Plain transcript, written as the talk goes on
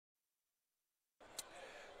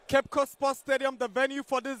Cape Coast Sports Stadium, the venue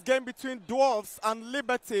for this game between Dwarfs and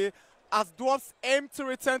Liberty, as Dwarfs aim to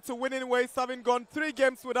return to winning ways, having gone 3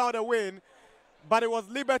 games without a win. But it was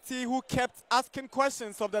Liberty who kept asking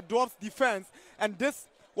questions of the Dwarfs defense, and this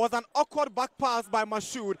was an awkward back pass by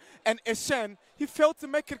Mashoud, and Eshen, he failed to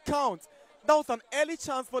make it count. That was an early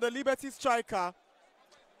chance for the Liberty striker,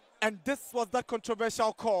 and this was that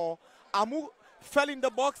controversial call. Amu fell in the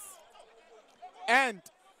box, and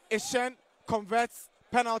Eshen converts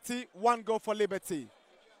penalty, 1 goal for Liberty.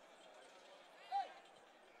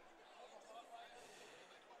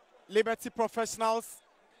 Liberty professionals,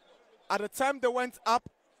 at the time they went up,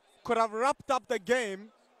 could have wrapped up the game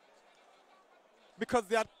because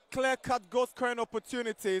they had clear-cut goal-scoring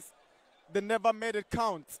opportunities. They never made it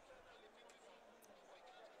count.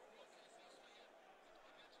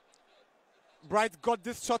 Bright got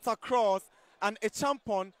this shot across, and a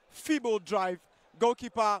champon, feeble drive.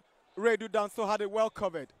 Goalkeeper Redu Danso had it well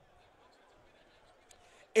covered.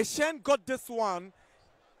 Eshen got this one.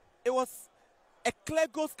 It was a clear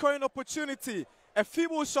goal-scoring opportunity. A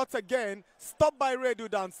feeble shot again, stopped by Redu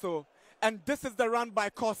Danso. And this is the run by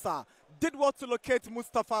Korsah. Did well to locate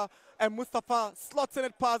Mustafa, and Mustafa slotting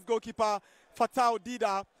it past goalkeeper Fatah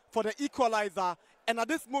Dida for the equalizer. And at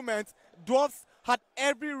this moment, Dwarfs had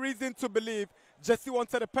every reason to believe Jesse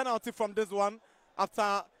wanted a penalty from this one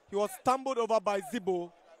after he was stumbled over by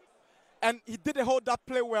Zibo. And he did a hold that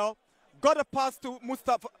play well, got a pass to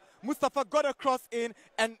Mustafa. Mustafa got a cross in,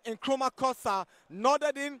 and Nkrumah-Korsah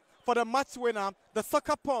nodded in for the match winner, the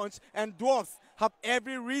sucker punch, and Dwarfs have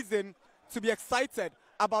every reason to be excited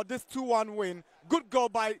about this 2-1 win. Good goal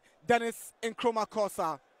by Dennis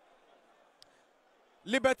Nkrumah-Korsah.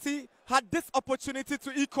 Liberty had this opportunity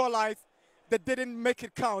to equalize. They didn't make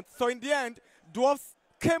it count. So in the end, Dwarfs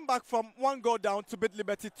came back from 1 goal down to beat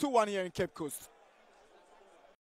Liberty 2-1 here in Cape Coast.